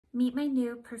Meet my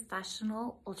new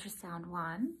professional ultrasound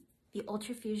wand, the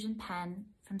Ultrafusion pen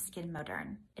from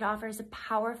Moderne. It offers a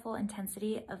powerful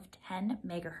intensity of 10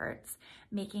 megahertz,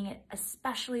 making it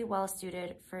especially well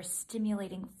suited for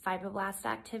stimulating fibroblast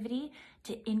activity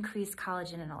to increase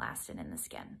collagen and elastin in the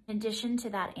skin. In addition to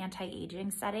that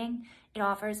anti-aging setting, it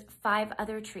offers 5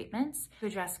 other treatments to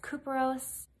address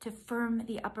cuperose, to firm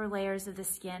the upper layers of the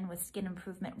skin with Skin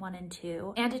Improvement 1 and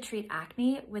 2, and to treat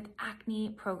acne with Acne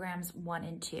Programs 1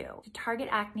 and 2, to target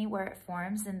acne where it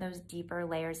forms in those deeper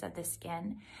layers of the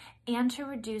skin, and to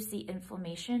reduce the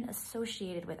inflammation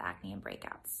associated with acne and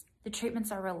breakouts. The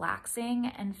treatments are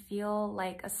relaxing and feel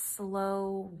like a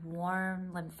slow,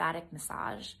 warm, lymphatic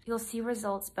massage. You'll see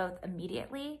results both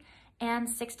immediately and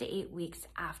 6 to 8 weeks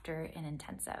after an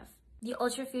intensive. The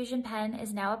Ultrafusion pen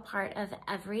is now a part of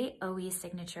every OE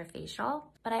signature facial,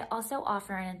 but I also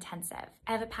offer an intensive.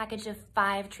 I have a package of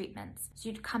 5 treatments. So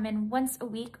you'd come in once a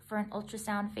week for an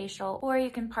ultrasound facial, or you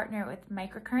can partner with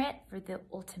microcurrent for the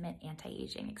ultimate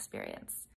anti-aging experience.